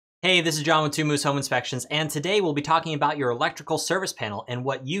Hey, this is John with Two Moose Home Inspections, and today we'll be talking about your electrical service panel and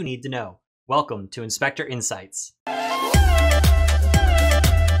what you need to know. Welcome to Inspector Insights.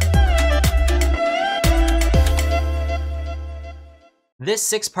 This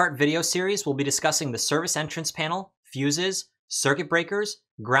 6-part video series will be discussing the service entrance panel, fuses, circuit breakers,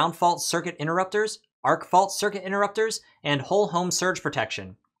 ground fault circuit interrupters, arc fault circuit interrupters, and whole home surge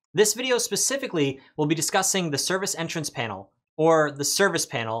protection. This video specifically will be discussing the service entrance panel, or the service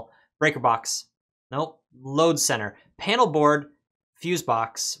panel, breaker box, load center, panel board, fuse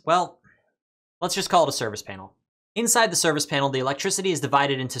box. Well, let's just call it a service panel. Inside the service panel, the electricity is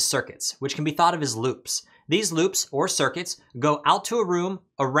divided into circuits, which can be thought of as loops. These loops, or circuits, go out to a room,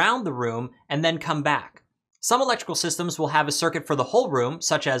 around the room, and then come back. Some electrical systems will have a circuit for the whole room,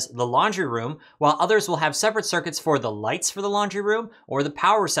 such as the laundry room, while others will have separate circuits for the lights for the laundry room or the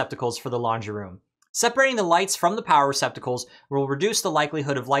power receptacles for the laundry room. Separating the lights from the power receptacles will reduce the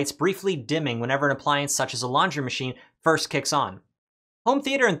likelihood of lights briefly dimming whenever an appliance such as a laundry machine first kicks on. Home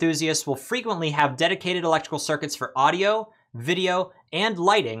theater enthusiasts will frequently have dedicated electrical circuits for audio, video, and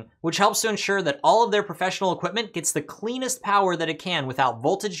lighting, which helps to ensure that all of their professional equipment gets the cleanest power that it can without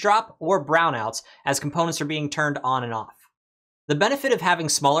voltage drop or brownouts as components are being turned on and off. The benefit of having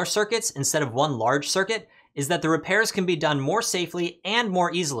smaller circuits instead of one large circuit is that the repairs can be done more safely and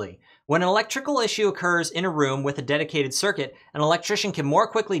more easily. When an electrical issue occurs in a room with a dedicated circuit, an electrician can more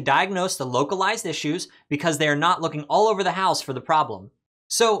quickly diagnose the localized issues because they are not looking all over the house for the problem.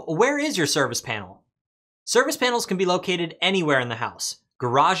 So, where is your service panel? Service panels can be located anywhere in the house.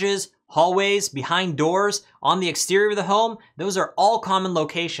 Garages, hallways, behind doors, on the exterior of the home, those are all common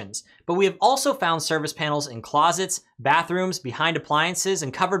locations. But we have also found service panels in closets, bathrooms, behind appliances,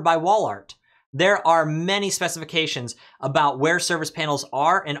 and covered by wall art. There are many specifications about where service panels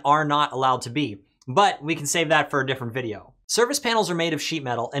are and are not allowed to be, but we can save that for a different video. Service panels are made of sheet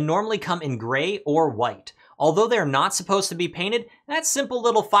metal and normally come in gray or white. Although they're not supposed to be painted, that simple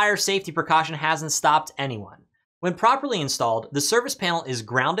little fire safety precaution hasn't stopped anyone. When properly installed, the service panel is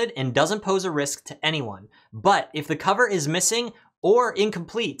grounded and doesn't pose a risk to anyone. But if the cover is missing or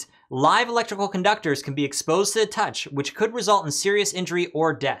incomplete, live electrical conductors can be exposed to the touch, which could result in serious injury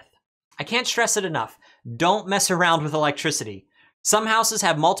or death. I can't stress it enough. Don't mess around with electricity. Some houses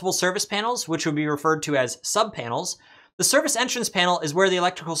have multiple service panels, which would be referred to as subpanels. The service entrance panel is where the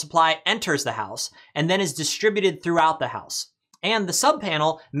electrical supply enters the house and then is distributed throughout the house. And the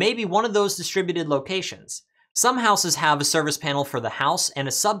subpanel may be one of those distributed locations. Some houses have a service panel for the house and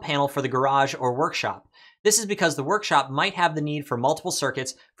a subpanel for the garage or workshop. This is because the workshop might have the need for multiple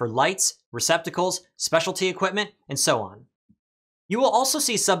circuits for lights, receptacles, specialty equipment, and so on. You will also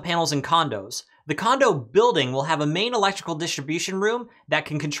see subpanels in condos. The condo building will have a main electrical distribution room that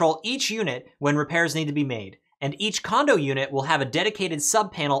can control each unit when repairs need to be made, and each condo unit will have a dedicated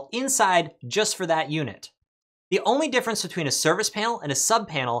subpanel inside just for that unit. The only difference between a service panel and a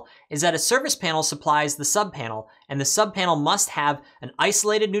subpanel is that a service panel supplies the subpanel, and the subpanel must have an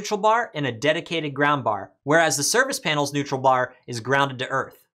isolated neutral bar and a dedicated ground bar, whereas the service panel's neutral bar is grounded to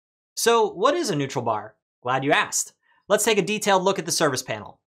earth. So what is a neutral bar? Glad you asked. Let's take a detailed look at the service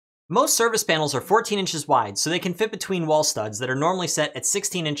panel. Most service panels are 14 inches wide, so they can fit between wall studs that are normally set at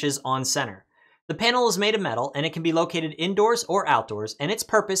 16 inches on center. The panel is made of metal, and it can be located indoors or outdoors, and its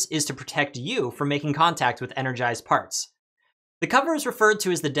purpose is to protect you from making contact with energized parts. The cover is referred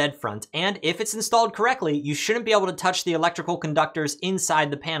to as the dead front, and if it's installed correctly, you shouldn't be able to touch the electrical conductors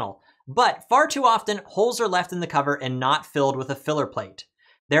inside the panel. But far too often, holes are left in the cover and not filled with a filler plate.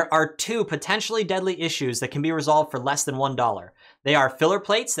 There are two potentially deadly issues that can be resolved for less than $1. They are filler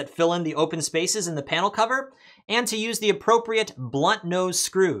plates that fill in the open spaces in the panel cover, and to use the appropriate blunt nose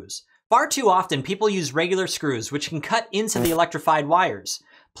screws. Far too often, people use regular screws, which can cut into the electrified wires.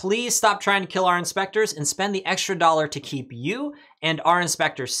 Please stop trying to kill our inspectors and spend the extra dollar to keep you and our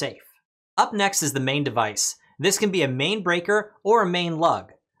inspectors safe. Up next is the main device. This can be a main breaker or a main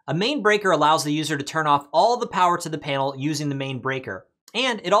lug. A main breaker allows the user to turn off all the power to the panel using the main breaker.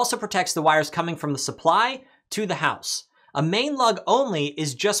 And it also protects the wires coming from the supply to the house. A main lug only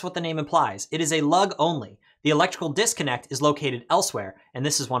is just what the name implies. It is a lug only. The electrical disconnect is located elsewhere, and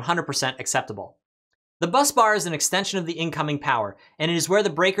this is 100% acceptable. The bus bar is an extension of the incoming power, and it is where the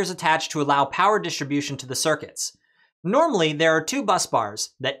breakers attach to allow power distribution to the circuits. Normally, there are two bus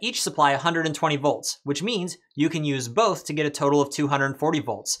bars that each supply 120 volts, which means you can use both to get a total of 240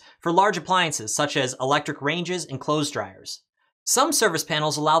 volts for large appliances such as electric ranges and clothes dryers. Some service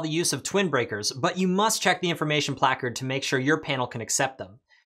panels allow the use of twin breakers, but you must check the information placard to make sure your panel can accept them.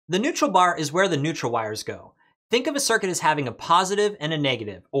 The neutral bar is where the neutral wires go. Think of a circuit as having a positive and a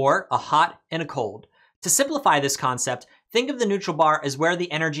negative, or a hot and a cold. To simplify this concept, think of the neutral bar as where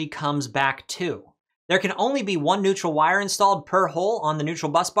the energy comes back to. There can only be one neutral wire installed per hole on the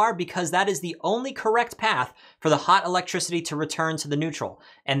neutral bus bar because that is the only correct path for the hot electricity to return to the neutral,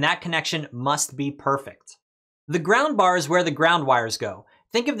 and that connection must be perfect. The ground bar is where the ground wires go.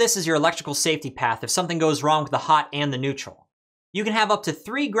 Think of this as your electrical safety path if something goes wrong with the hot and the neutral. You can have up to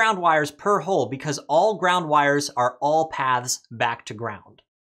 3 ground wires per hole because all ground wires are all paths back to ground.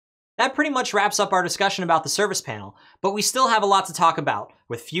 That pretty much wraps up our discussion about the service panel, but we still have a lot to talk about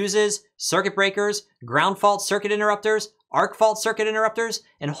with fuses, circuit breakers, ground fault circuit interrupters, arc fault circuit interrupters,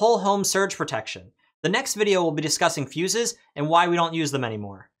 and whole home surge protection. The next video will be discussing fuses and why we don't use them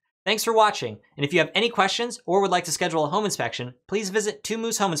anymore. Thanks for watching, and if you have any questions or would like to schedule a home inspection, please visit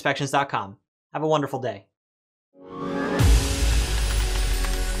 2moosehomeinspections.com. Have a wonderful day.